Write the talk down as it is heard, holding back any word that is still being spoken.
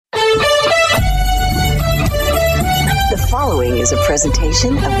following is a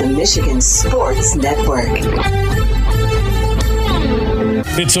presentation of the Michigan Sports Network.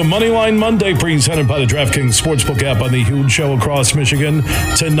 It's a Moneyline Monday presented by the DraftKings Sportsbook app on the Huge Show across Michigan.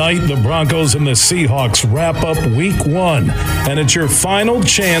 Tonight, the Broncos and the Seahawks wrap up Week 1, and it's your final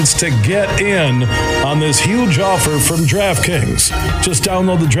chance to get in on this huge offer from DraftKings. Just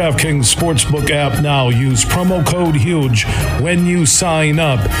download the DraftKings Sportsbook app now. Use promo code HUGE when you sign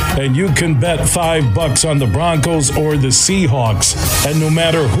up, and you can bet $5 on the Broncos or the Seahawks. And no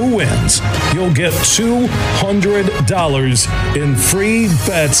matter who wins, you'll get $200 in free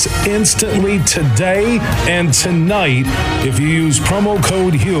bets instantly today and tonight if you use promo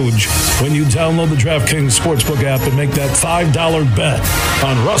code HUGE when you download the DraftKings Sportsbook app and make that $5 bet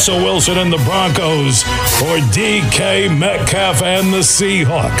on Russell Wilson and the Broncos or DK Metcalf and the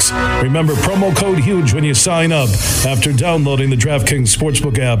Seahawks. Remember, promo code HUGE when you sign up after downloading the DraftKings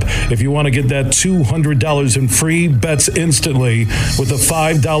Sportsbook app if you want to get that $200 in free bets instantly with a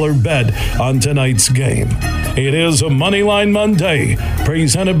 $5 bet on tonight's game. It is a Moneyline Monday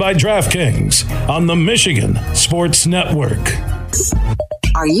presented by DraftKings on the Michigan Sports Network.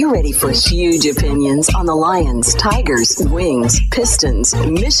 Are you ready for huge opinions on the Lions, Tigers, Wings, Pistons,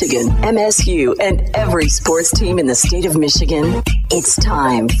 Michigan, MSU, and every sports team in the state of Michigan? It's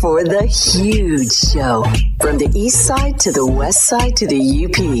time for The Huge Show. From the east side to the west side to the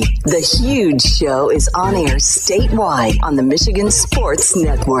UP, The Huge Show is on air statewide on the Michigan Sports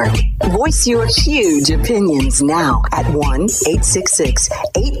Network. Voice your huge opinions now at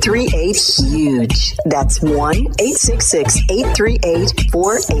 1-866-838-HUGE. That's 1-866-838-4843.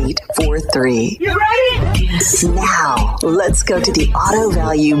 You ready? Now, let's go to the Auto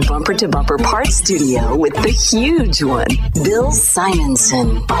Value Bumper to Bumper Parts Studio with the huge one, Bill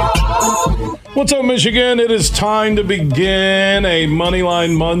Simonson. What's up, Michigan? It is time to begin a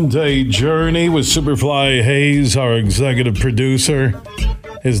Moneyline Monday journey with Superfly Hayes, our executive producer.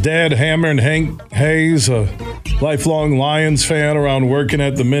 His dad, Hammer and Hank Hayes, a lifelong Lions fan around working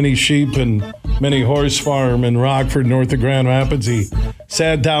at the Mini Sheep and Mini Horse Farm in Rockford, north of Grand Rapids. He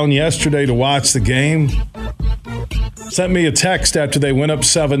sat down yesterday to watch the game. Sent me a text after they went up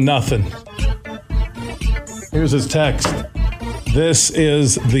 7-0. Here's his text. This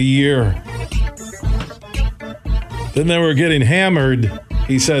is the year. Then they were getting hammered.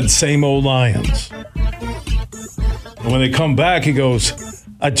 He said, same old Lions. And when they come back, he goes,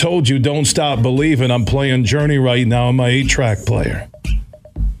 I told you, don't stop believing. I'm playing Journey right now on my 8-track player.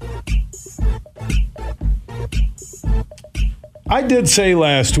 I did say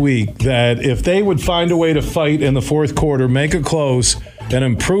last week that if they would find a way to fight in the fourth quarter, make it close, and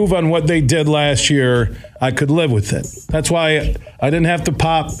improve on what they did last year, I could live with it. That's why I didn't have to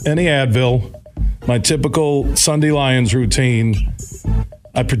pop any Advil, my typical Sunday Lions routine.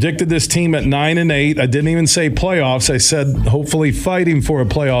 I predicted this team at 9-8. I didn't even say playoffs. I said hopefully fighting for a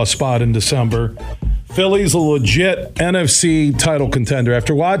playoff spot in December. Philly's a legit NFC title contender.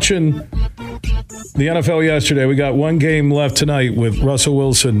 After watching the NFL yesterday, we got one game left tonight with Russell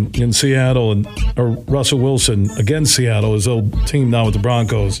Wilson in Seattle, or Russell Wilson against Seattle, his old team now with the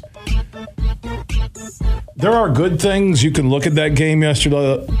Broncos. There are good things. You can look at that game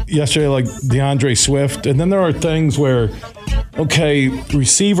yesterday like DeAndre Swift, and then there are things where, okay,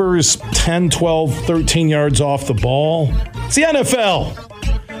 receivers 10, 12, 13 yards off the ball. It's the NFL.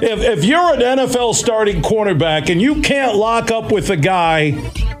 If you're an NFL starting cornerback and you can't lock up with a guy,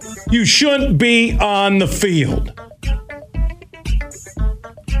 you shouldn't be on the field.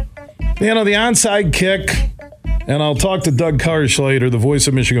 You know, the onside kick, and I'll talk to Doug Karsh later, the voice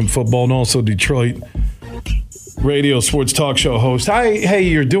of Michigan football and also Detroit radio sports talk show host. Hey,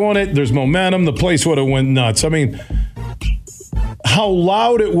 you're doing it. There's momentum. The place would have went nuts. I mean, how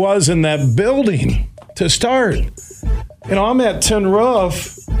loud it was in that building to start. You know, I'm at Tin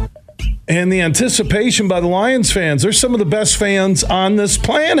Roof, and the anticipation by the Lions fans, they're some of the best fans on this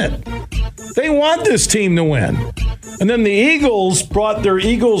planet. They want this team to win. And then the Eagles brought their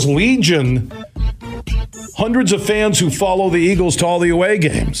Eagles Legion, hundreds of fans who follow the Eagles to all the away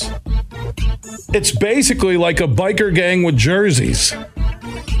games. It's basically like a biker gang with jerseys.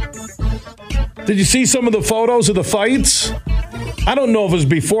 Did you see some of the photos of the fights? I don't know if it was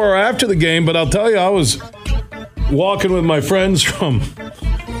before or after the game, but I'll tell you, I was walking with my friends from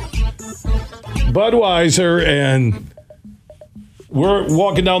Budweiser, and we're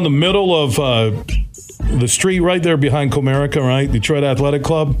walking down the middle of the street right there behind Comerica, right? Detroit Athletic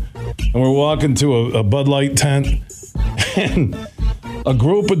Club. And we're walking to a Bud Light tent. And a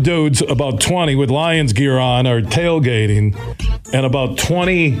group of dudes, about 20 with Lions gear on, are tailgating. And about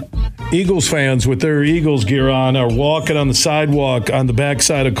 20 Eagles fans with their Eagles gear on are walking on the sidewalk on the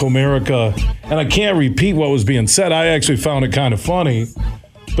backside of Comerica, and I can't repeat what was being said. I actually found it kind of funny,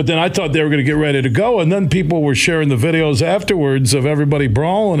 but then I thought they were going to get ready to go, and then people were sharing the videos afterwards of everybody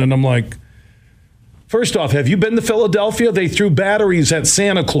brawling, and I'm like, first off, have you been to Philadelphia? They threw batteries at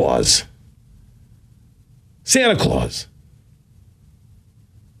Santa Claus. Santa Claus.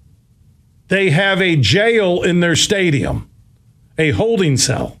 They have a jail in their stadium, a holding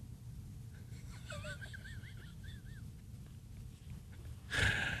cell.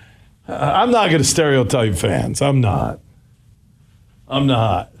 I'm not going to stereotype fans. I'm not.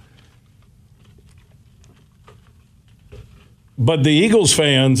 But the Eagles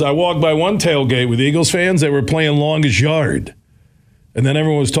fans, I walked by one tailgate with Eagles fans. They were playing longest yard. And then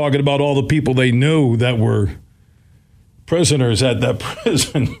everyone was talking about all the people they knew that were prisoners at that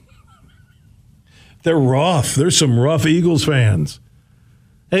prison. They're rough. There's some rough Eagles fans.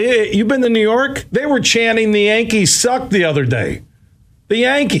 Hey, you been to New York? They were chanting the Yankees suck the other day. The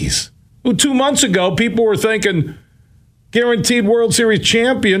Yankees. Well, 2 months ago, people were thinking guaranteed World Series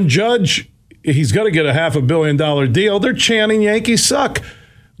champion, Judge, he's got to get a $500 million deal. They're chanting Yankees suck.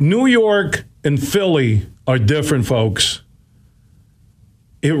 New York and Philly are different, folks.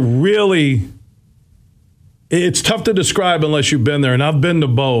 It's tough to describe unless you've been there, and I've been to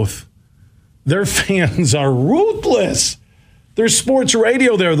both. Their fans are ruthless. There's sports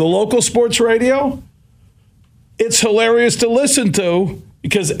radio there, the local sports radio. It's hilarious to listen to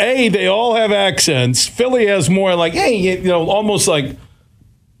because, A, they all have accents. Philly has more like, hey, almost like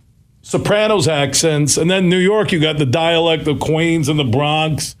Sopranos accents. And then New York, you got the dialect of Queens and the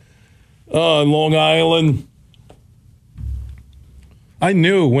Bronx, Long Island. I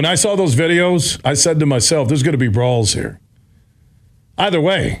knew when I saw those videos, I said to myself, there's going to be brawls here. Either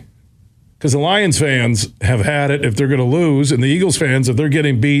way. Because the Lions fans have had it if they're going to lose, and the Eagles fans, if they're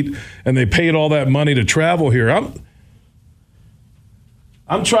getting beat and they paid all that money to travel here.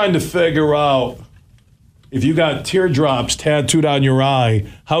 I'm trying to figure out if you got teardrops tattooed on your eye,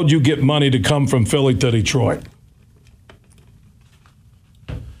 how'd you get money to come from Philly to Detroit?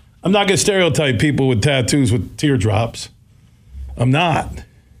 I'm not going to stereotype people with tattoos with teardrops. I'm not.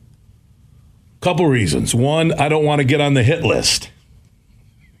 Couple reasons. One, I don't want to get on the hit list.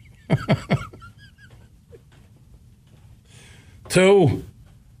 Two,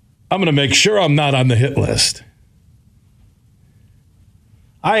 I'm going to make sure I'm not on the hit list.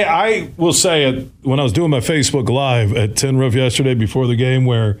 I will say it when I was doing my Facebook Live at Tin Roof yesterday before the game,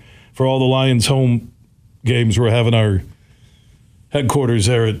 where for all the Lions home games, we're having our headquarters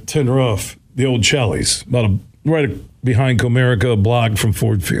there at Tin Roof, the old Chelly's, right behind Comerica, a block from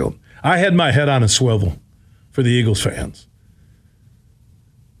Ford Field. I had my head on a swivel for the Eagles fans.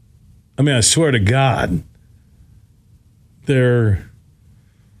 I mean, I swear to God, I'm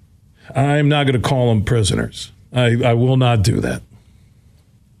not going to call them prisoners. I will not do that.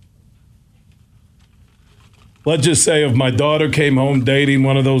 Let's just say if my daughter came home dating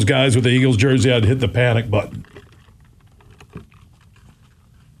one of those guys with the Eagles jersey, I'd hit the panic button.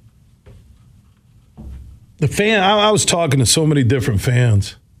 I was talking to so many different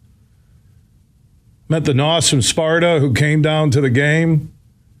fans. Met the Nos from Sparta who came down to the game.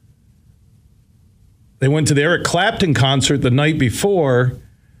 They went to the Eric Clapton concert the night before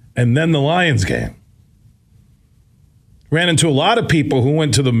and then the Lions game. Ran into a lot of people who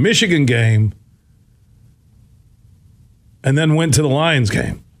went to the Michigan game and then went to the Lions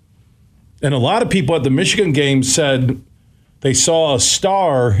game. And a lot of people at the Michigan game said they saw a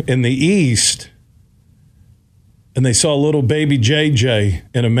star in the east and they saw little baby JJ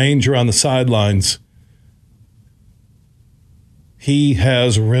in a manger on the sidelines. He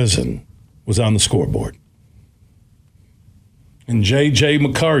has risen, was on the scoreboard. And J.J.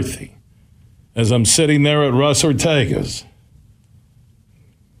 McCarthy, as I'm sitting there at Russ Ortega's,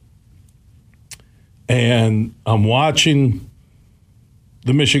 and I'm watching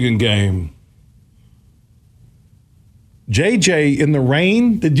the Michigan game. J.J. in the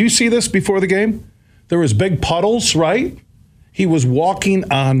rain, did you see this before the game? There was big puddles, right? He was walking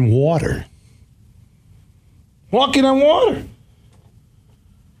on water. Walking on water.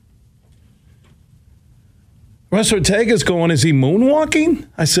 Russ Ortega's going, is he moonwalking?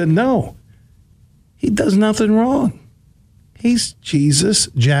 I said, no. He does nothing wrong. He's Jesus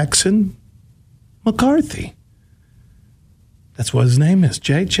Jackson McCarthy. That's what his name is,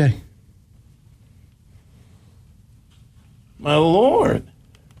 JJ. My Lord.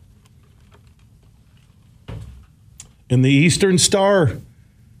 In the Eastern Star,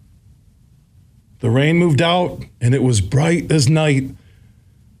 the rain moved out and it was bright as night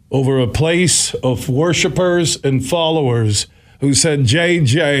over a place of worshipers and followers who said,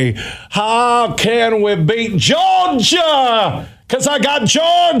 JJ, how can we beat Georgia? Because I got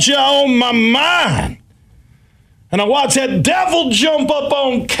Georgia on my mind. And I watched that devil jump up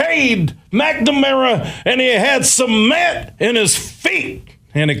on Cade McNamara, and he had cement in his feet,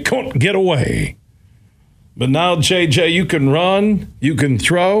 and he couldn't get away. But now, JJ, you can run, you can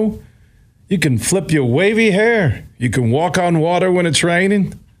throw, you can flip your wavy hair, you can walk on water when it's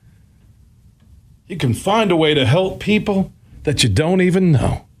raining. You can find a way to help people that you don't even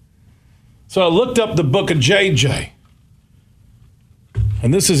know. So I looked up the book of JJ.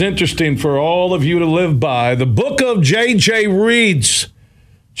 And this is interesting for all of you to live by. The book of JJ reads,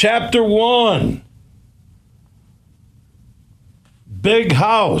 chapter 1, Big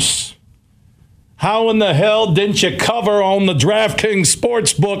House. How in the hell didn't you cover on the DraftKings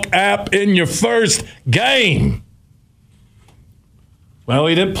Sportsbook app in your first game? Well,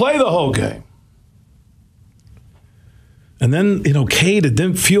 he didn't play the whole game. And then, Cade, it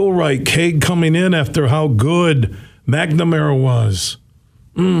didn't feel right. Cade coming in after how good McNamara was.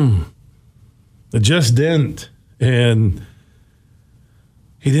 It just didn't. And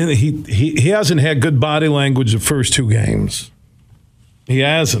he hasn't had good body language the first two games. He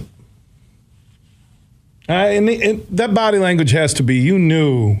hasn't. And that body language has to be, you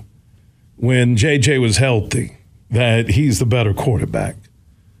knew when JJ was healthy that he's the better quarterback.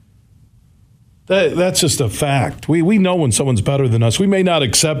 That's just a fact. We know when someone's better than us. We may not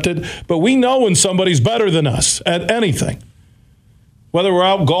accept it, but we know when somebody's better than us at anything. Whether we're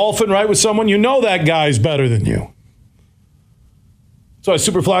out golfing, right, with someone, you know that guy's better than you. So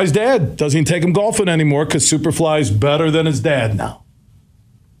Superfly's dad doesn't even take him golfing anymore because Superfly's better than his dad now.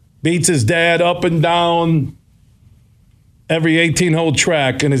 Beats his dad up and down every 18-hole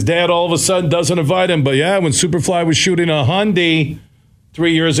track, and his dad all of a sudden doesn't invite him. But yeah, when Superfly was shooting a Hyundai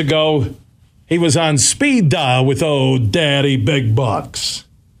 3 years ago, he was on speed dial with old daddy big bucks.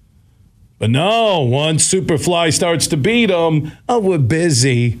 But no, once Superfly starts to beat him, we're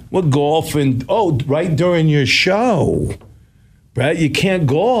busy. We're golfing. Oh, right during your show. Brett, you can't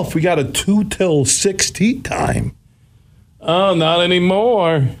golf. We got a 2 till 6 tee time. Oh, not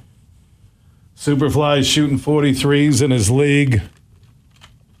anymore. Superfly's shooting 43s in his league.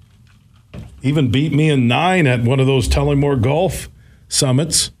 Even beat me in 9 at one of those Tullamore Golf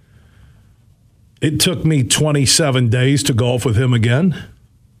Summits. It took me 27 days to golf with him again.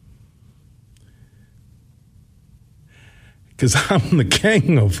 Because I'm the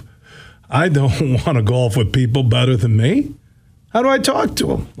king of, I don't want to golf with people better than me. How do I talk to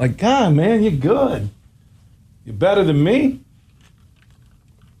them? Like, God, man, you're good. You're better than me?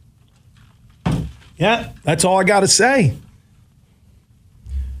 Yeah, that's all I got to say.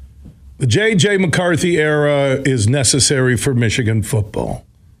 The J.J. McCarthy era is necessary for Michigan football.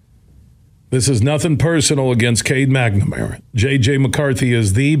 This is nothing personal against Cade McNamara. J.J. McCarthy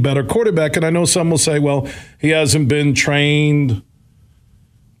is the better quarterback, and I know some will say, well, he hasn't been trained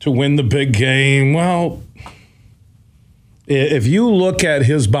to win the big game. Well, if you look at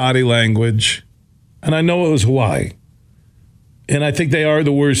his body language, and I know it was Hawaii, and I think they are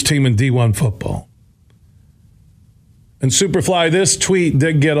the worst team in D1 football. And Superfly, this tweet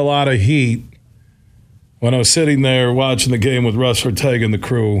did get a lot of heat when I was sitting there watching the game with Russ Ortega and the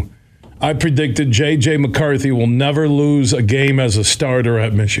crew. I predicted J.J. McCarthy will never lose a game as a starter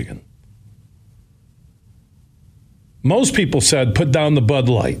at Michigan. Most people said put down the Bud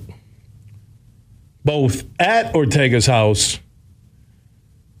Light, both at Ortega's house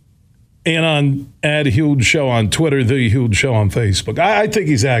and at Huge Show on Twitter, The Huge Show on Facebook. I think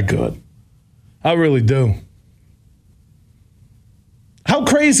he's that good. I really do. How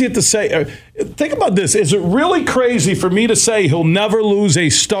crazy it to say? Think about this. Is it really crazy for me to say he'll never lose a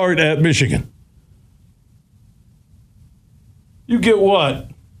start at Michigan? You get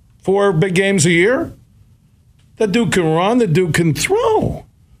what? 4 big games a year? That dude can run. That dude can throw.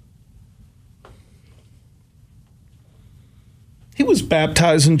 He was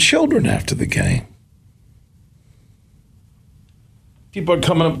baptizing children after the game. People are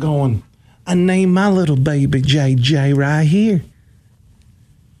coming up going, I named my little baby JJ right here.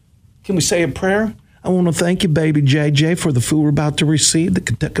 Can we say a prayer? I want to thank you, baby JJ, for the food we're about to receive, the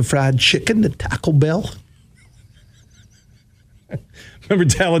Kentucky Fried Chicken, the Taco Bell.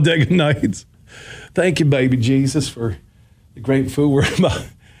 Remember Talladega Nights? Thank you, baby Jesus, for the great food we're about.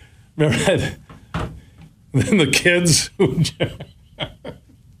 Remember that? And then the kids who...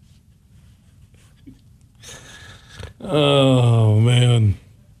 Oh, man.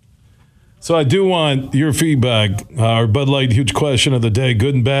 So I do want your feedback. Our Bud Light huge question of the day,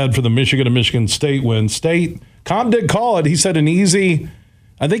 good and bad for the Michigan and Michigan State win. State, Com did call it. He said an easy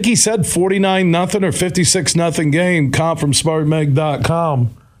I think he said 49-0 or 56-0 game, comp from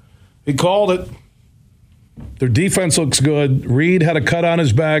smartmeg.com. He called it. Their defense looks good. Reed had a cut on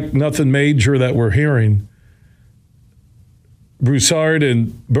his back, nothing major that we're hearing. Broussard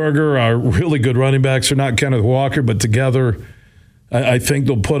and Berger are really good running backs. They're not Kenneth Walker, but together I think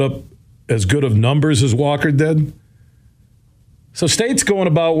they'll put up as good of numbers as Walker did. So State's going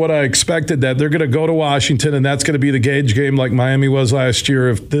about what I expected, that they're going to go to Washington, and that's going to be the gauge game like Miami was last year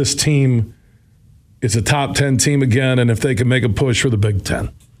if this team is a top 10 team again and if they can make a push for the Big Ten.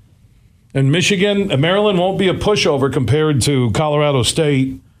 And Maryland won't be a pushover compared to Colorado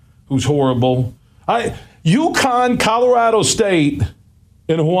State, who's horrible. UConn, Colorado State,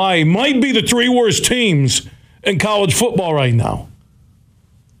 and Hawaii might be the three worst teams in college football right now.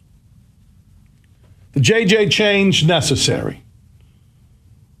 The JJ change necessary.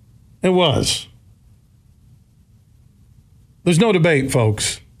 It was. There's no debate,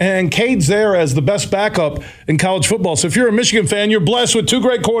 folks. And Cade's there as the best backup in college football. So if you're a Michigan fan, you're blessed with two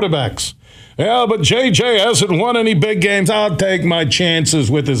great quarterbacks. Yeah, but JJ hasn't won any big games. I'll take my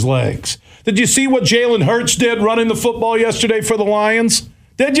chances with his legs. Did you see what Jalen Hurts did running the football yesterday for the Lions?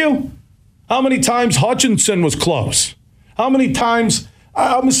 Did you? How many times Hutchinson was close? How many times,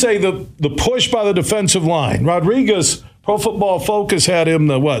 I'm going to say the push by the defensive line. Rodriguez, Pro Football Focus had him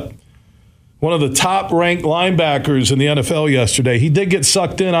one of the top-ranked linebackers in the NFL yesterday. He did get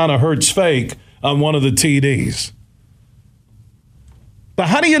sucked in on a Hurts fake on one of the TDs. But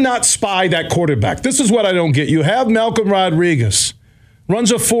how do you not spy that quarterback? This is what I don't get. You have Malcolm Rodriguez,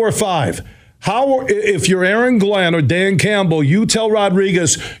 runs a 4.5. How, if you're Aaron Glenn or Dan Campbell, you tell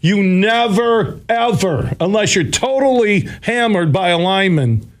Rodriguez you never, ever, unless you're totally hammered by a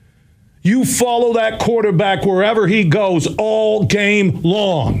lineman, you follow that quarterback wherever he goes all game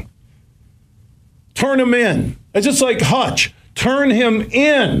long. Turn him in. It's just like Hutch. Turn him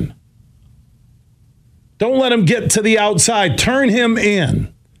in. Don't let him get to the outside. Turn him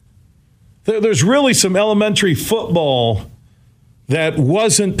in. There's really some elementary football that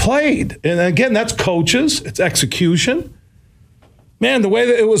wasn't played. And again, that's coaches. It's execution. Man, the way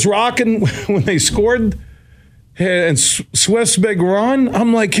that it was rocking when they scored and Swift's big run,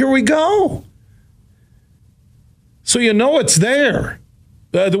 I'm like, here we go. So you know it's there.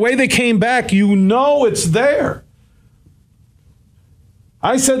 The way they came back, you know it's there.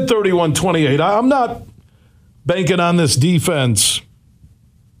 I said 31-28. I'm not banking on this defense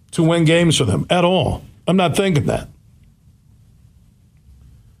to win games for them at all. I'm not thinking that.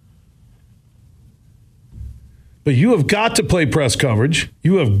 But you have got to play press coverage.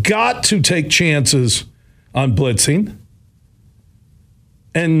 You have got to take chances on blitzing.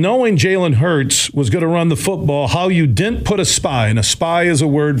 And knowing Jalen Hurts was going to run the football, how you didn't put a spy, and a spy is a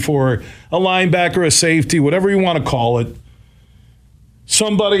word for a linebacker, a safety, whatever you want to call it,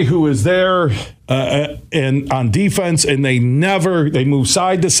 somebody who is there and on defense, and they move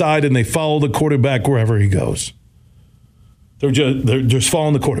side to side and they follow the quarterback wherever he goes. They're just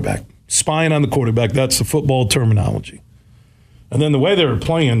following the quarterback, spying on the quarterback. That's the football terminology. And then the way they were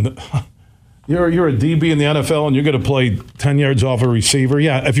playing, you're a DB in the NFL and you're going to play 10 yards off a receiver.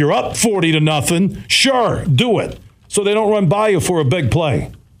 Yeah, if you're up 40-0, sure, do it. So they don't run by you for a big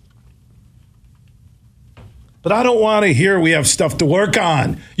play. But I don't want to hear we have stuff to work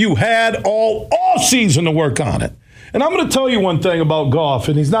on. You had all season to work on it. And I'm going to tell you one thing about Goff,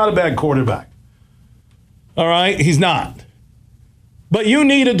 and he's not a bad quarterback. All right? He's not. But you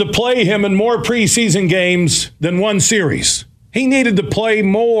needed to play him in more preseason games than one series. He needed to play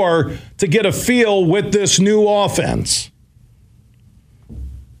more to get a feel with this new offense.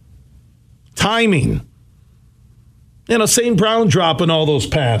 Timing. St. Brown dropping all those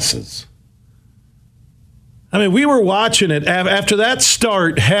passes. I mean, we were watching it. After that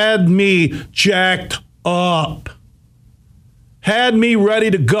start, had me jacked up. Had me ready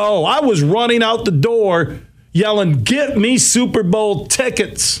to go. I was running out the door yelling, "Get me Super Bowl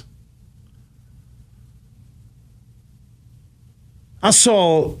tickets." I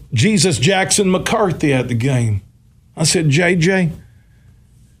saw Jesus Jackson McCarthy at the game. I said, JJ,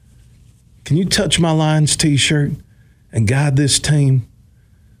 can you touch my Lions t-shirt and guide this team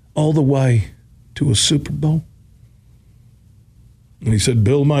all the way to a Super Bowl? And he said,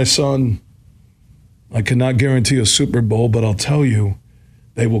 Bill, my son, I cannot guarantee a Super Bowl, but I'll tell you,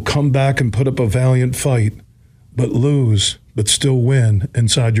 they will come back and put up a valiant fight, but lose, but still win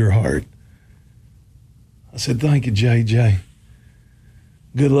inside your heart. I said, thank you, JJ.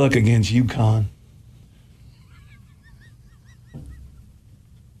 Good luck against UConn.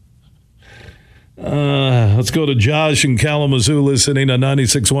 Let's go to Josh in Kalamazoo listening to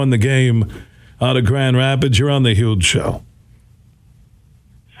 96.1 The Game out of Grand Rapids. You're on The Huge Show.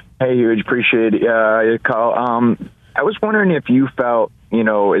 Hey, Huge. Appreciate your call. I was wondering if you felt,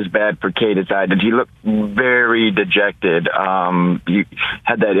 as bad for Cade as I did. He looked very dejected. You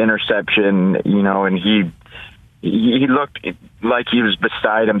had that interception, and he looked like he was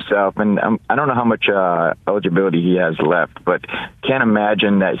beside himself. And I don't know how much eligibility he has left, but can't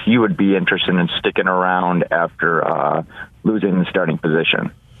imagine that he would be interested in sticking around after losing the starting position.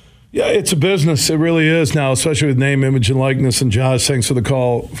 Yeah, it's a business. It really is now, especially with name, image, and likeness. And Josh, thanks for the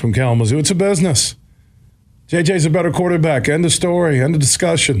call from Kalamazoo. It's a business. JJ's a better quarterback. End of story. End of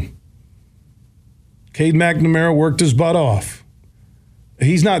discussion. Cade McNamara worked his butt off.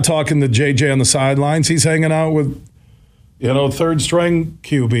 He's not talking to JJ on the sidelines. He's hanging out with, third-string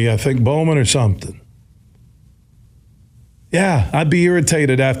QB, I think Bowman or something. Yeah, I'd be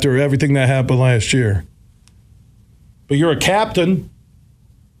irritated after everything that happened last year. But you're a captain.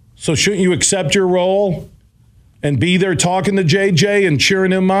 So shouldn't you accept your role and be there talking to JJ and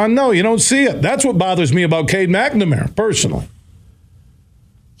cheering him on? No, you don't see it. That's what bothers me about Cade McNamara, personally.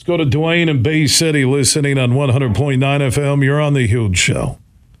 Let's go to Dwayne in Bay City, listening on 100.9 FM. You're on The Huge Show.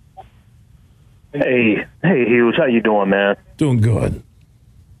 Hey, Huge. How you doing, man? Doing good.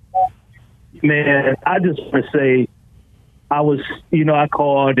 Man, I just want to say, I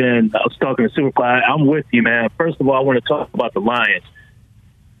called and I was talking to Superfly. I'm with you, man. First of all, I want to talk about the Lions.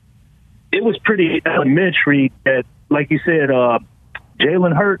 It was pretty elementary that, like you said,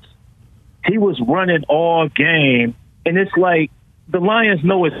 Jalen Hurts, he was running all game. And it's like the Lions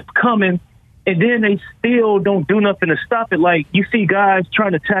know it's coming, and then they still don't do nothing to stop it. Like you see guys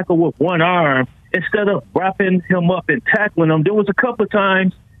trying to tackle with one arm instead of wrapping him up and tackling him. There was a couple of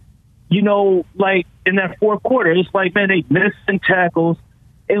times, like in that fourth quarter, it's like, man, they missing tackles.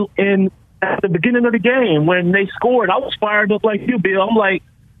 And at the beginning of the game, when they scored, I was fired up like you, Bill. I'm like,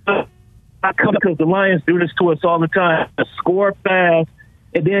 I come because the Lions do this to us all the time. They score fast,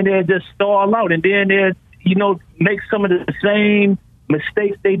 and then they just stall out, and then they, make some of the same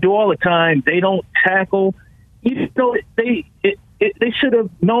mistakes they do all the time. They don't tackle. They should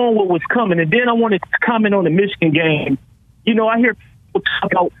have known what was coming. And then I want to comment on the Michigan game. I hear people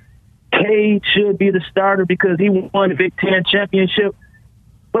talk about Cade should be the starter because he won the Big Ten championship,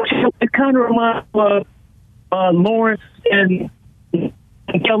 but it kind of reminds me of Lawrence and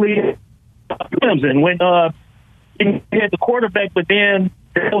Kelly. And when he had the quarterback, but then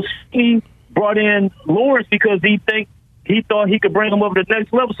he brought in Lawrence because he thought he could bring him over to the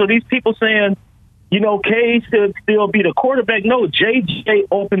next level. So these people saying, Cade should still be the quarterback. No, JJ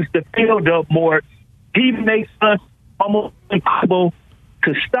opens the field up more. He makes us almost impossible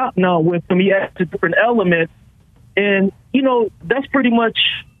to stop now with him. He adds a different element. And, that's pretty much,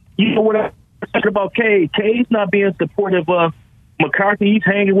 what I'm talking about Cade. Cade's not being supportive of McCarthy. He's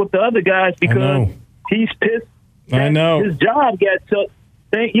hanging with the other guys because he's pissed. I know his job got took.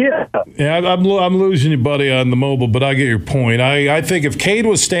 Yeah, I'm losing you, buddy, on the mobile, but I get your point. I think if Cade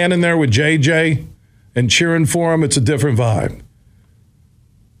was standing there with JJ and cheering for him, it's a different vibe.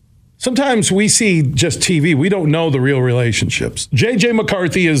 Sometimes we see just TV. We don't know the real relationships. J.J.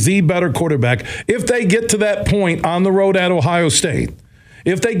 McCarthy is the better quarterback if they get to that point on the road at Ohio State.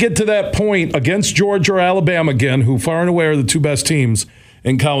 If they get to that point against Georgia or Alabama again, who far and away are the two best teams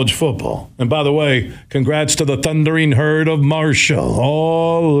in college football. And by the way, congrats to the Thundering Herd of Marshall.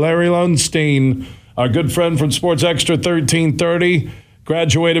 Oh, Larry Lundstein, our good friend from Sports Extra 1330,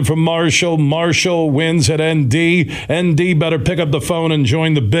 graduated from Marshall. Marshall wins at ND. ND better pick up the phone and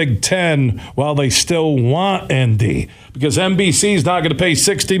join the Big Ten while they still want ND, because NBC's not going to pay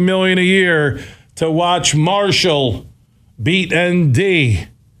 $60 million a year to watch Marshall beat ND.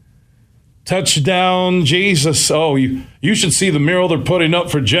 Touchdown, Jesus. Oh, you should see the mural they're putting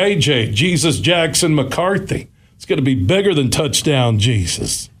up for JJ, Jesus Jackson McCarthy. It's going to be bigger than touchdown,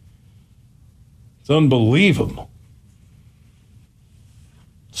 Jesus. It's unbelievable.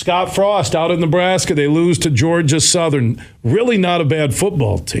 Scott Frost out in Nebraska. They lose to Georgia Southern. Really not a bad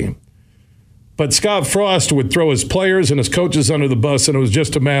football team. But Scott Frost would throw his players and his coaches under the bus, and it was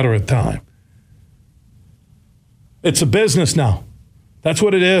just a matter of time. It's a business now. That's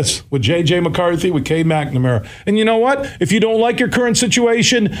what it is with J.J. McCarthy, with Cade McNamara. And you know what? If you don't like your current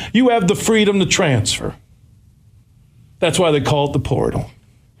situation, you have the freedom to transfer. That's why they call it the portal.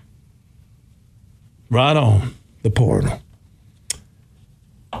 Right on, the portal.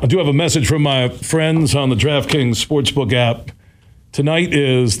 I do have a message from my friends on the DraftKings Sportsbook app. Tonight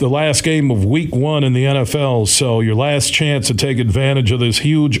is the last game of Week 1 in the NFL, so your last chance to take advantage of this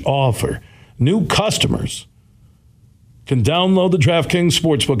huge offer. New customers can download the DraftKings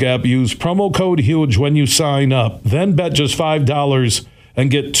Sportsbook app, use promo code HUGE when you sign up, then bet just $5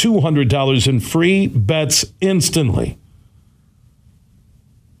 and get $200 in free bets instantly.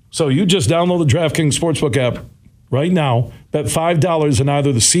 So you just download the DraftKings Sportsbook app right now. Bet $5 on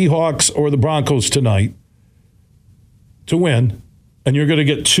either the Seahawks or the Broncos tonight to win. And you're going to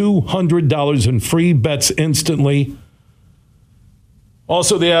get $200 in free bets instantly.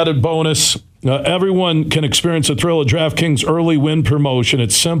 Also, the added bonus, everyone can experience the thrill of DraftKings early win promotion.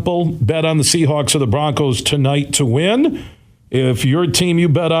 It's simple. Bet on the Seahawks or the Broncos tonight to win. If your team you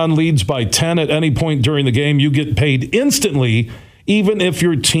bet on leads by 10 at any point during the game, you get paid instantly, even if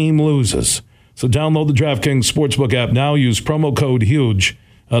your team loses. So download the DraftKings Sportsbook app now. Use promo code HUGE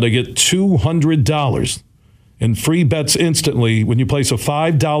to get $200 in free bets instantly when you place a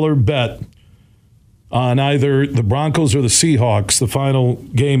 $5 bet on either the Broncos or the Seahawks, the final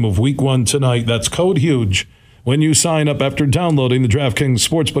game of Week 1 tonight. That's code HUGE when you sign up after downloading the DraftKings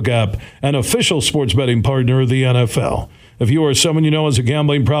Sportsbook app, an official sports betting partner of the NFL. If you or someone you know has a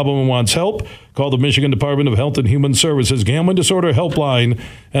gambling problem and wants help, call the Michigan Department of Health and Human Services Gambling Disorder Helpline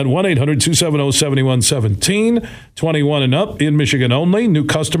at 1-800-270-7117. 21 and up in Michigan only. New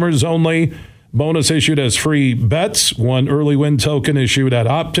customers only. Bonus issued as free bets. One early win token issued at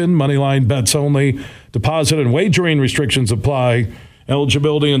opt-in. Moneyline bets only. Deposit and wagering restrictions apply.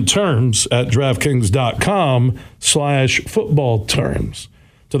 Eligibility and terms at DraftKings.com/football terms.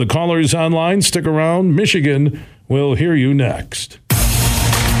 To the callers online, stick around. Michigan will hear you next.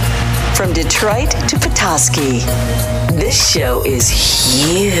 From Detroit to Petoskey, this show is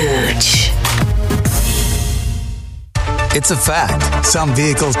huge. It's a fact. Some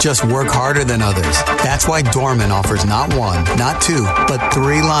vehicles just work harder than others. That's why Dorman offers not one, not two, but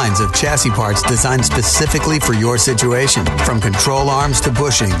 3 lines of chassis parts designed specifically for your situation. From control arms to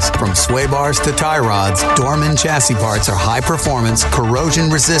bushings, from sway bars to tie rods, Dorman chassis parts are high performance, corrosion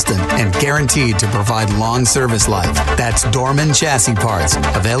resistant, and guaranteed to provide long service life. That's Dorman chassis parts.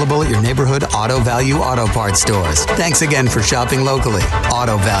 Available at your neighborhood Auto Value Auto Parts stores. Thanks again for shopping locally.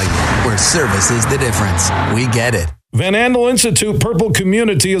 Auto Value, where service is the difference. We get it. Van Andel Institute Purple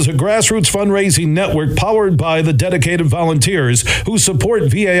Community is a grassroots fundraising network powered by the dedicated volunteers who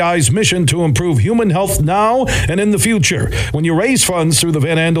support VAI's mission to improve human health now and in the future. When you raise funds through the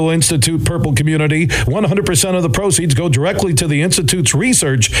Van Andel Institute Purple Community, 100% of the proceeds go directly to the Institute's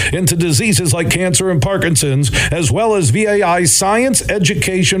research into diseases like cancer and Parkinson's, as well as VAI's science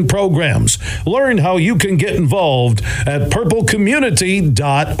education programs. Learn how you can get involved at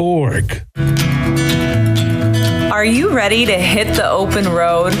purplecommunity.org. Are you ready to hit the open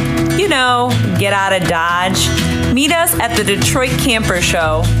road? You know, get out of Dodge. Meet us at the Detroit Camper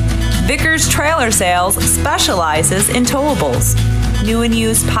Show. Vickers Trailer Sales specializes in towables. New and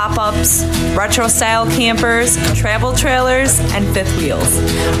used pop-ups, retro-style campers, travel trailers, and fifth wheels.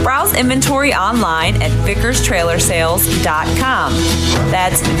 Browse inventory online at vickerstrailersales.com.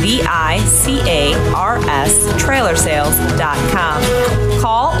 That's VICARS trailersales.com.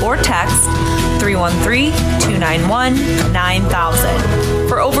 Call or text 313-291-9000.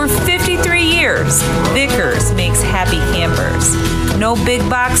 For over 53 years, Vickers makes happy campers. No big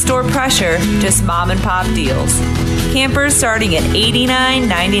box store pressure, just mom and pop deals. Campers starting at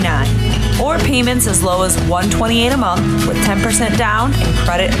 $89.99 or payments as low as $128 a month with 10% down and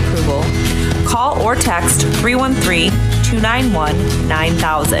credit approval. Call or text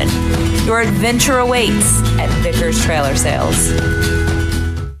 313-291-9000. Your adventure awaits at Vickers Trailer Sales.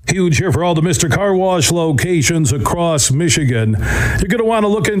 Huge here for all the Mr. Car Wash locations across Michigan. You're going to want to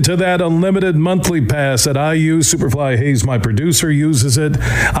look into that unlimited monthly pass that I use. Superfly Hayes, my producer, uses it.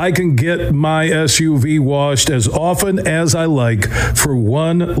 I can get my SUV washed as often as I like for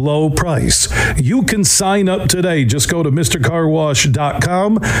one low price. You can sign up today. Just go to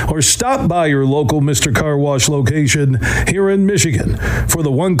MrCarWash.com or stop by your local Mr. Car Wash location here in Michigan for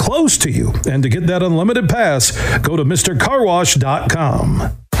the one close to you. And to get that unlimited pass, go to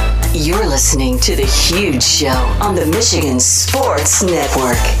MrCarWash.com. You're listening to The Huge Show on the Michigan Sports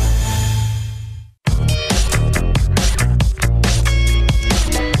Network.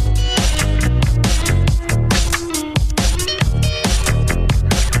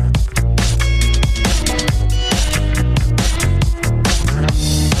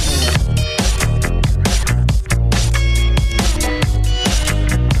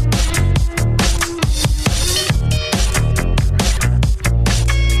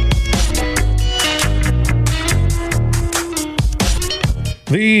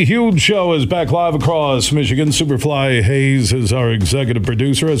 The Huge Show is back live across Michigan. Superfly Hayes is our executive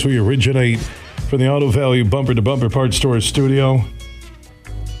producer as we originate from the Auto Value Bumper to Bumper Parts Store studio.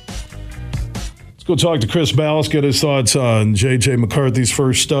 Let's go talk to Chris Ballas, get his thoughts on J.J. McCarthy's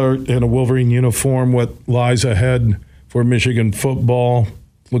first start in a Wolverine uniform, what lies ahead for Michigan football.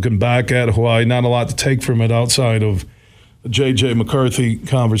 Looking back at Hawaii, not a lot to take from it outside of J.J. McCarthy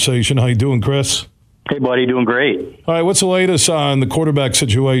conversation. How you doing, Chris? Hey, buddy, doing great. All right, what's the latest on the quarterback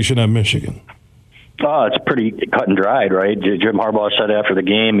situation at Michigan? It's pretty cut and dried, right? Jim Harbaugh said after the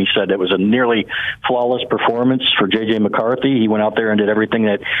game, he said it was a nearly flawless performance for J.J. McCarthy. He went out there and did everything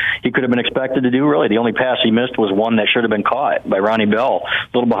that he could have been expected to do, really. The only pass he missed was one that should have been caught by Ronnie Bell.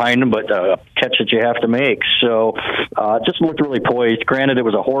 A little behind him, but a catch that you have to make. So just looked really poised. Granted, it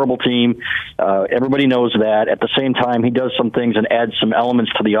was a horrible team. Everybody knows that. At the same time, he does some things and adds some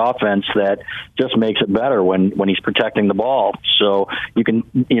elements to the offense that just makes it better when he's protecting the ball. So you can,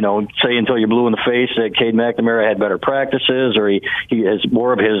 say until you're blue in the face that Cade McNamara had better practices, or he has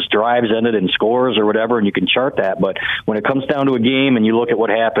more of his drives ended in scores or whatever, and you can chart that. But when it comes down to a game and you look at what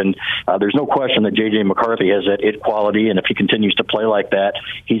happened, there's no question that J.J. McCarthy has that it quality, and if he continues to play like that,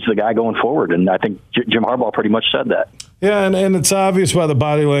 he's the guy going forward. And I think Jim Harbaugh pretty much said that. Yeah, and it's obvious by the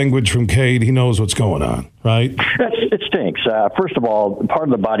body language from Cade. He knows what's going on, right? It stinks. First of all, part of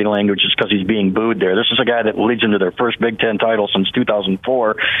the body language is because he's being booed there. This is a guy that leads into their first Big Ten title since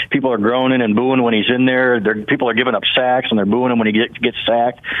 2004. People are groaning and booing when he's in there. People are giving up sacks, and they're booing him when he gets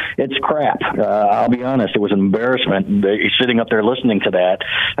sacked. It's crap. I'll be honest. It was an embarrassment. He's sitting up there listening to that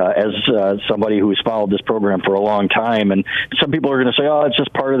as somebody who's followed this program for a long time. And some people are going to say, oh, it's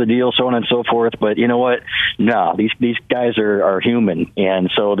just part of the deal, so on and so forth. But you know what? No, these guys are human,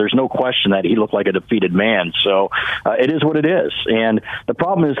 and so there's no question that he looked like a defeated man. So it is what it is, and the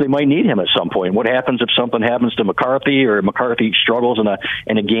problem is they might need him at some point. What happens if something happens to McCarthy, or McCarthy struggles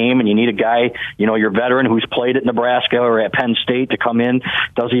in a game, and you need a guy, your veteran who's played at Nebraska or at Penn State to come in?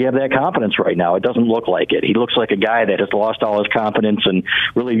 Does he have that confidence right now? It doesn't look like it. He looks like a guy that has lost all his confidence, and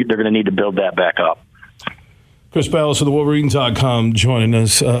really they're going to need to build that back up. Chris Balas of the Wolverines.com joining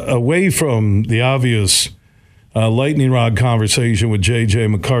us. Away from the obvious lightning rod conversation with J.J.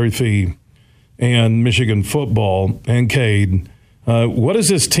 McCarthy and Michigan football and Cade, what is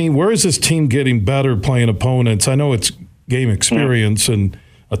this team? Where is this team getting better playing opponents? I know it's game experience and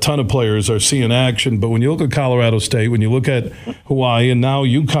a ton of players are seeing action, but when you look at Colorado State, when you look at Hawaii, and now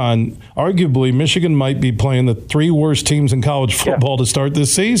UConn, arguably Michigan might be playing the three worst teams in college football to start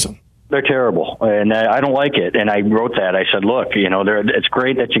this season. They're terrible, and I don't like it. And I wrote that. I said, look, it's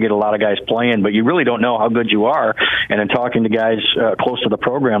great that you get a lot of guys playing, but you really don't know how good you are. And in talking to guys close to the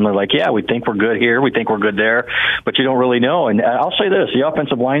program, they're like, yeah, we think we're good here, we think we're good there, but you don't really know. And I'll say this, the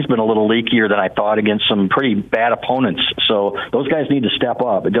offensive line's been a little leakier than I thought against some pretty bad opponents. So those guys need to step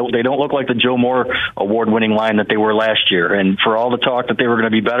up. They don't look like the Joe Moore award-winning line that they were last year. And for all the talk that they were going to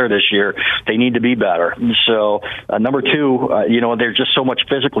be better this year, they need to be better. So number two, they're just so much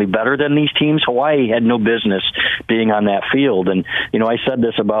physically better than these teams. Hawaii had no business being on that field. And, I said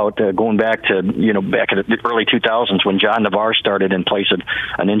this about going back to, back in the early 2000s when John Navarre started in place of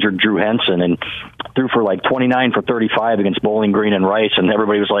an injured Drew Henson and threw for like 29 for 35 against Bowling Green and Rice. And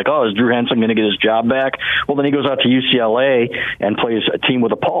everybody was like, oh, is Drew Henson going to get his job back? Well, then he goes out to UCLA and plays a team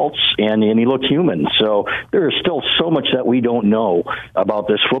with a pulse, and he looked human. So there is still so much that we don't know about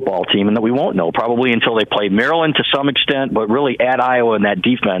this football team, and that we won't know probably until they play Maryland to some extent, but really at Iowa in that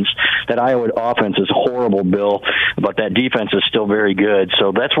defense. That Iowa offense is horrible, Bill, but that defense is still very good.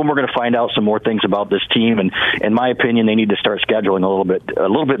 So that's when we're going to find out some more things about this team. And in my opinion, they need to start scheduling a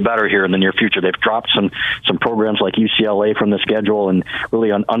little bit better here in the near future. They've dropped some programs like UCLA from the schedule, and really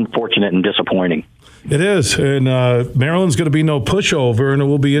unfortunate and disappointing. It is, and Maryland's going to be no pushover, and it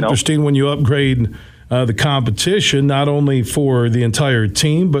will be interesting when you upgrade the competition, not only for the entire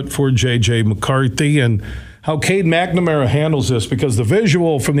team, but for J.J. McCarthy and how Cade McNamara handles this, because the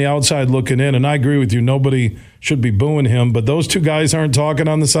visual from the outside looking in, and I agree with you, nobody should be booing him, but those two guys aren't talking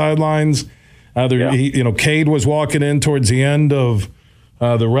on the sidelines. Cade was walking in towards the end of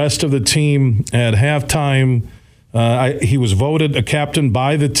the rest of the team at halftime. He was voted a captain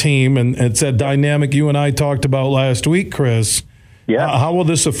by the team, and it's that dynamic you and I talked about last week, Chris. Yeah. How will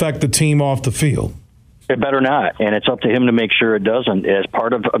this affect the team off the field? It better not, and it's up to him to make sure it doesn't. As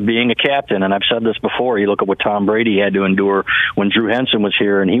part of being a captain, and I've said this before, you look at what Tom Brady had to endure when Drew Henson was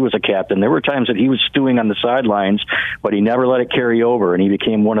here and he was a captain. There were times that he was stewing on the sidelines, but he never let it carry over, and he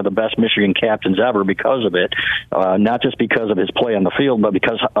became one of the best Michigan captains ever because of it, not just because of his play on the field, but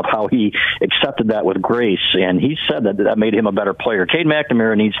because of how he accepted that with grace, and he said that made him a better player. Cade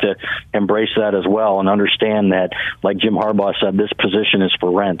McNamara needs to embrace that as well and understand that, like Jim Harbaugh said, this position is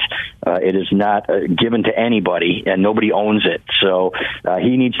for rent. It is not given given to anybody, and nobody owns it. So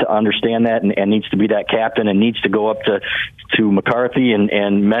he needs to understand that and needs to be that captain and needs to go up to McCarthy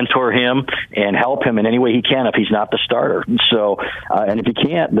and mentor him and help him in any way he can if he's not the starter. So, and if he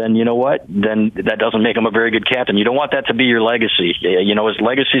can't, then you know what? Then that doesn't make him a very good captain. You don't want that to be your legacy. You know, his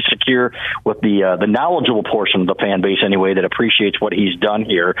legacy is secure with the knowledgeable portion of the fan base anyway that appreciates what he's done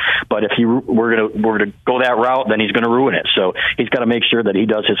here. But if we're gonna go that route, then he's going to ruin it. So he's got to make sure that he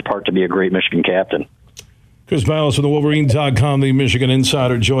does his part to be a great Michigan captain. Chris Balas from the Wolverines.com, the Michigan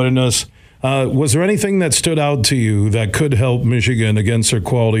Insider, joining us. Was there anything that stood out to you that could help Michigan against their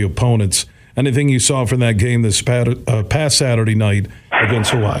quality opponents? Anything you saw from that game this past Saturday night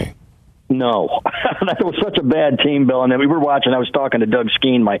against Hawaii? No, that was such a bad team, Bill. And then we were watching. I was talking to Doug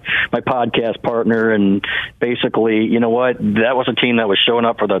Skeen, my podcast partner, and basically, you know what? That was a team that was showing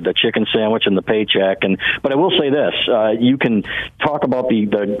up for the chicken sandwich and the paycheck. But I will say this: you can talk about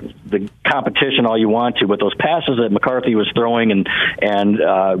the competition all you want to, but those passes that McCarthy was throwing and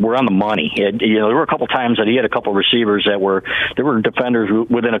were on the money. There were a couple times that he had a couple receivers there were defenders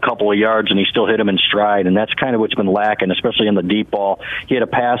within a couple of yards, and he still hit them in stride. And that's kind of what's been lacking, especially in the deep ball. He had a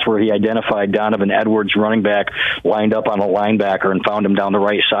pass where he identified Donovan Edwards, running back, lined up on a linebacker and found him down the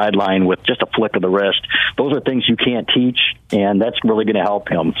right sideline with just a flick of the wrist. Those are things you can't teach, and that's really going to help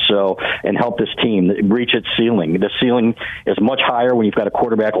him. And help this team reach its ceiling. The ceiling is much higher when you've got a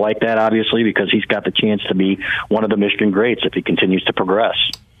quarterback like that, obviously, because he's got the chance to be one of the Michigan greats if he continues to progress.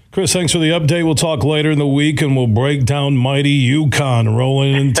 Chris, thanks for the update. We'll talk later in the week, and we'll break down mighty UConn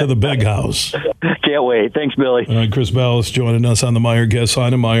rolling into the Big House. Can't wait. Thanks, Billy. All right, Chris Balas joining us on the Meijer guest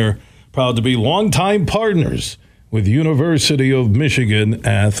line. And Meijer, proud to be longtime partners with University of Michigan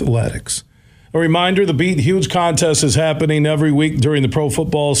Athletics. A reminder, the Beat Huge contest is happening every week during the pro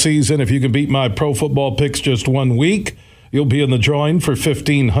football season. If you can beat my pro football picks just 1 week, you'll be in the drawing for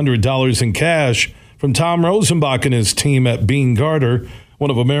 $1,500 in cash from Tom Rosenbach and his team at Bean Garter,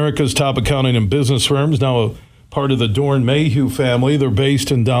 one of America's top accounting and business firms, now a part of the Dorn Mayhew family. They're based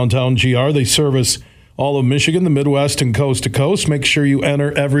in downtown GR. They service all of Michigan, the Midwest, and coast to coast. Make sure you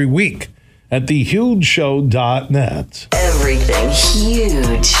enter every week at thehugeshow.net. Everything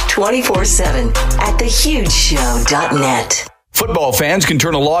huge 24/7 at thehugeshow.net. Football fans can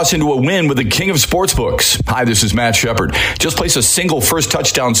turn a loss into a win with the king of sportsbooks. Hi, this is Matt Shepard. Just place a single first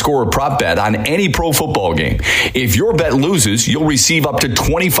touchdown scorer prop bet on any pro football game. If your bet loses, you'll receive up to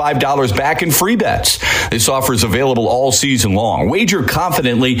 $25 back in free bets. This offer is available all season long. Wager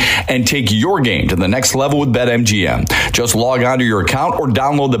confidently and take your game to the next level with BetMGM. Just log on to your account or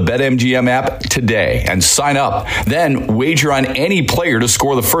download the BetMGM app today and sign up. Then wager on any player to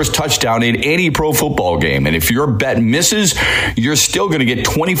score the first touchdown in any pro football game. And if your bet misses, you're still going to get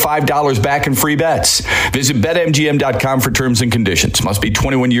 $25 back in free bets. Visit BetMGM.com for terms and conditions. Must be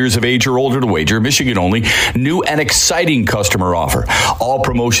 21 years of age or older to wager. Michigan only. New and exciting customer offer. All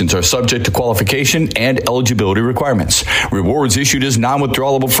promotions are subject to qualification and eligibility requirements. Rewards issued as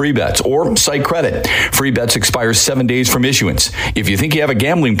non-withdrawable free bets or site credit. Free bets expire 7 days from issuance. If you think you have a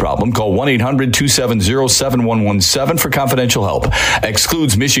gambling problem, call 1-800-270-7117 for confidential help.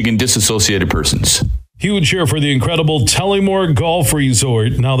 Excludes Michigan disassociated persons. Huge here for the incredible Tullymore Golf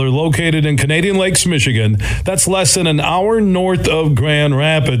Resort. Now they're located in Canadian Lakes, Michigan. That's less than an hour north of Grand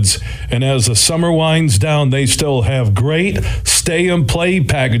Rapids. And as the summer winds down, they still have great stay and play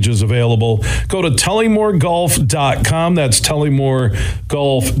packages available. Go to TullymoreGolf.com. That's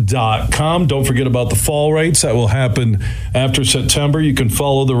TullymoreGolf.com. Don't forget about the fall rates. That will happen after September. You can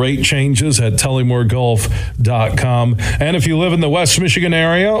follow the rate changes at TullymoreGolf.com. And if you live in the West Michigan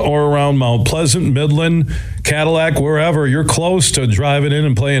area or around Mount Pleasant, Midland, Cadillac, wherever, you're close to driving in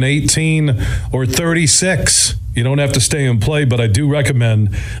and playing 18 or 36. You don't have to stay and play, but I do recommend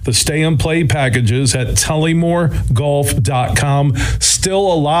the stay and play packages at TullymoreGolf.com. Still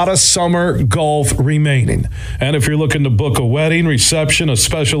a lot of summer golf remaining. And if you're looking to book a wedding, reception, a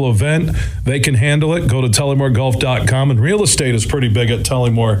special event, they can handle it. Go to TullymoreGolf.com. And real estate is pretty big at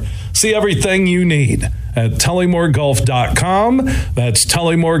Tullymore. See everything you need at TullymoreGolf.com. That's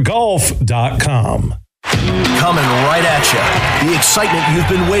TullymoreGolf.com. Coming right at you, the excitement you've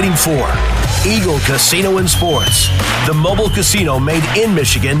been waiting for. Eagle Casino and Sports, the mobile casino made in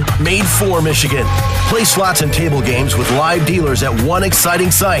Michigan, made for Michigan. Play slots and table games with live dealers at one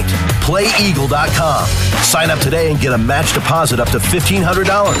exciting site, PlayEagle.com. Sign up today and get a match deposit up to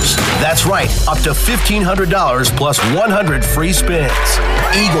 $1,500. That's right, up to $1,500 plus 100 free spins.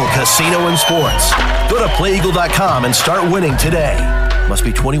 Eagle Casino and Sports. Go to PlayEagle.com and start winning today. Must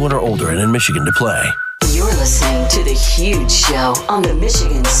be 21 or older and in Michigan to play. You're listening to The Huge Show on the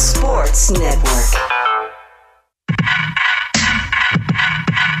Michigan Sports Network.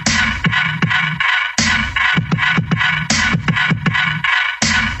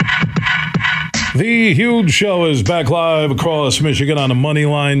 The Huge Show is back live across Michigan on a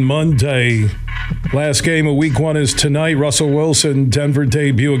Moneyline Monday. Last game of week 1 is tonight. Russell Wilson, Denver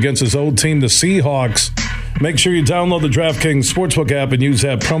debut against his old team, the Seahawks. Make sure you download the DraftKings Sportsbook app and use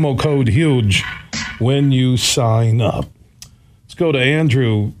that promo code HUGE when you sign up. Let's go to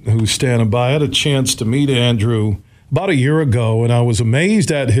Andrew, who's standing by. I had a chance to meet Andrew about a year ago, and I was amazed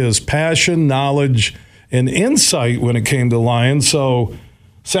at his passion, knowledge, and insight when it came to Lions. So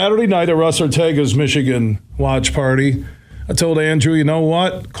Saturday night at Russ Ortega's Michigan watch party, I told Andrew, you know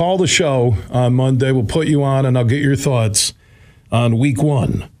what? Call the show on Monday. We'll put you on, and I'll get your thoughts on week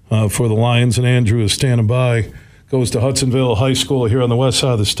 1 for the Lions. And Andrew is standing by. Goes to Hudsonville High School here on the west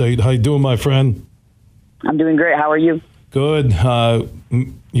side of the state. How you doing, my friend? I'm doing great. How are you? Good.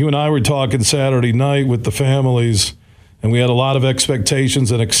 You and I were talking Saturday night with the families, and we had a lot of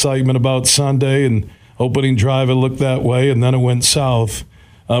expectations and excitement about Sunday, and opening drive, it looked that way, and then it went south.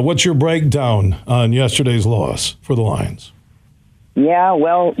 What's your breakdown on yesterday's loss for the Lions? Yeah,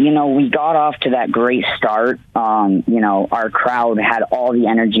 well, we got off to that great start. Our crowd had all the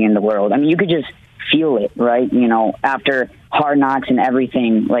energy in the world. I mean, you could just feel it, right? After Hard Knocks and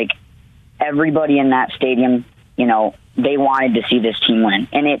everything, like everybody in that stadium, they wanted to see this team win.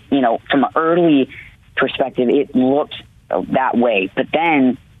 And it, from an early perspective, it looked that way. But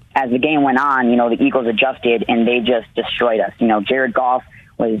then as the game went on, the Eagles adjusted and they just destroyed us. Jared Goff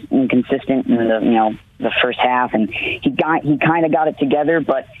was inconsistent in the first half, and he kind of got it together,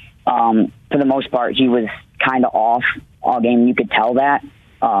 but for the most part, he was kind of off all game. You could tell that.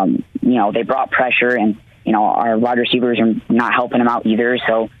 They brought pressure, and our wide receivers are not helping him out either.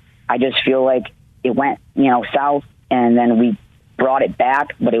 So I just feel like it went south, and then we brought it back,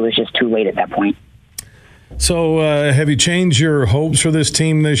 but it was just too late at that point. So have you changed your hopes for this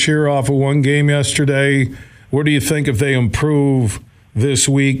team this year off of one game yesterday? Where do you think if they improve this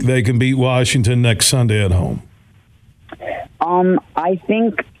week, they can beat Washington next Sunday at home? I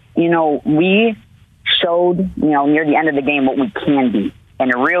think, we showed, near the end of the game what we can be.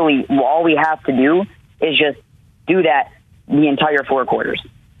 And really, all we have to do is just do that the entire 4 quarters.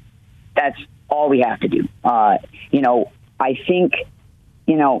 That's all we have to do. I think,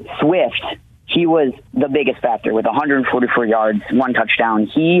 Swift, he was the biggest factor with 144 yards, 1 touchdown.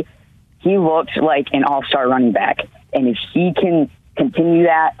 He looked like an all-star running back. And if he can continue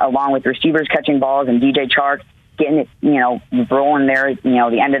that along with receivers catching balls and DJ Chark getting it, rolling there,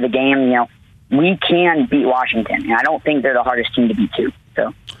 the end of the game, we can beat Washington. And I don't think they're the hardest team to beat too.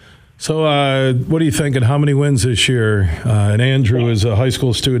 So what are you thinking? How many wins this year? And Andrew is a high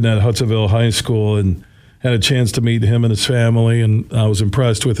school student at Hudsonville High School and had a chance to meet him and his family, and I was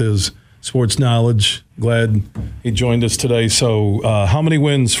impressed with his sports knowledge. Glad he joined us today. So how many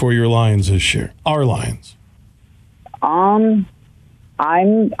wins for your Lions this year? Our Lions.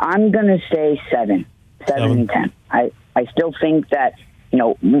 I'm gonna say 7 and 10. I still think that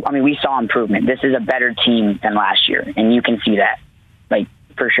we saw improvement. This is a better team than last year, and you can see that,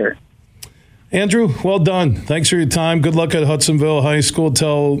 for sure. Andrew, well done. Thanks for your time. Good luck at Hudsonville High School.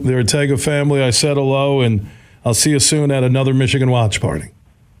 Tell the Ortega family I said hello, and I'll see you soon at another Michigan watch party.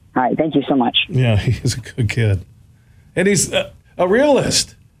 All right, thank you so much. Yeah, he's a good kid, and he's a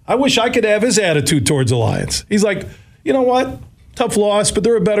realist. I wish I could have his attitude towards the Lions. He's like, you know what? Tough loss, but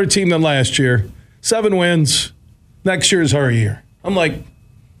they're a better team than last year. 7 wins. Next year is our year. I'm like,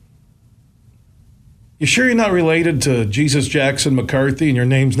 you sure you're not related to Jesus Jackson McCarthy and your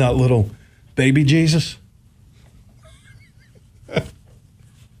name's not little baby Jesus?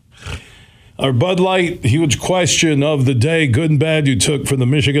 Our Bud Light huge question of the day, good and bad you took from the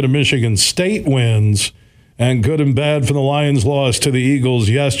Michigan and Michigan State wins, and good and bad from the Lions' loss to the Eagles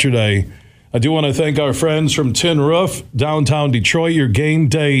yesterday. I do want to thank our friends from Tin Roof, downtown Detroit, your game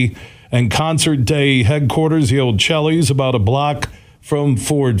day and concert day headquarters, the old Cheli's, about a block from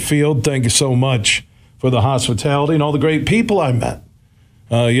Ford Field. Thank you so much for the hospitality and all the great people I met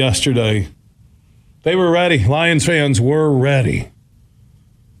yesterday. They were ready. Lions fans were ready.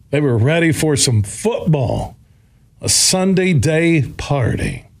 They were ready for some football, a Sunday day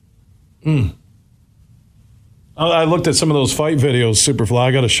party. I looked at some of those fight videos, Superfly.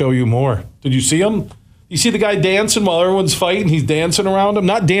 I got to show you more. Did you see them? You see the guy dancing while everyone's fighting? He's dancing around him.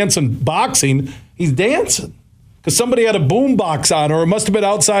 Not dancing boxing. He's dancing. Because somebody had a boom box on, or it must have been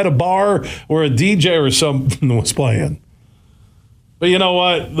outside a bar where a DJ or something was playing. But you know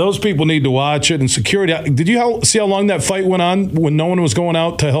what? Those people need to watch it. And security. Did you see how long that fight went on when no one was going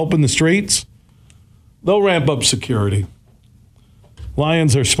out to help in the streets? They'll ramp up security.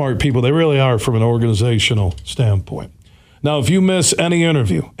 Lions are smart people. They really are from an organizational standpoint. Now, if you miss any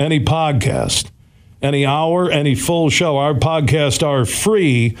interview, any podcast, any hour, any full show, our podcasts are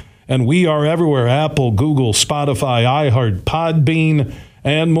free And we are everywhere: Apple, Google, Spotify, iHeart, Podbean,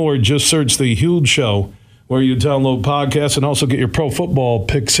 and more. Just search The Huge Show where you download podcasts and also get your pro football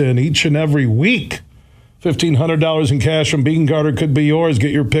picks in each and every week. $1,500 in cash from Bean Carter could be yours.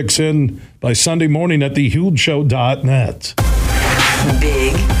 Get your picks in by Sunday morning at thehugeshow.net.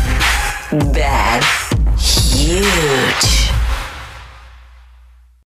 Big, bad, huge.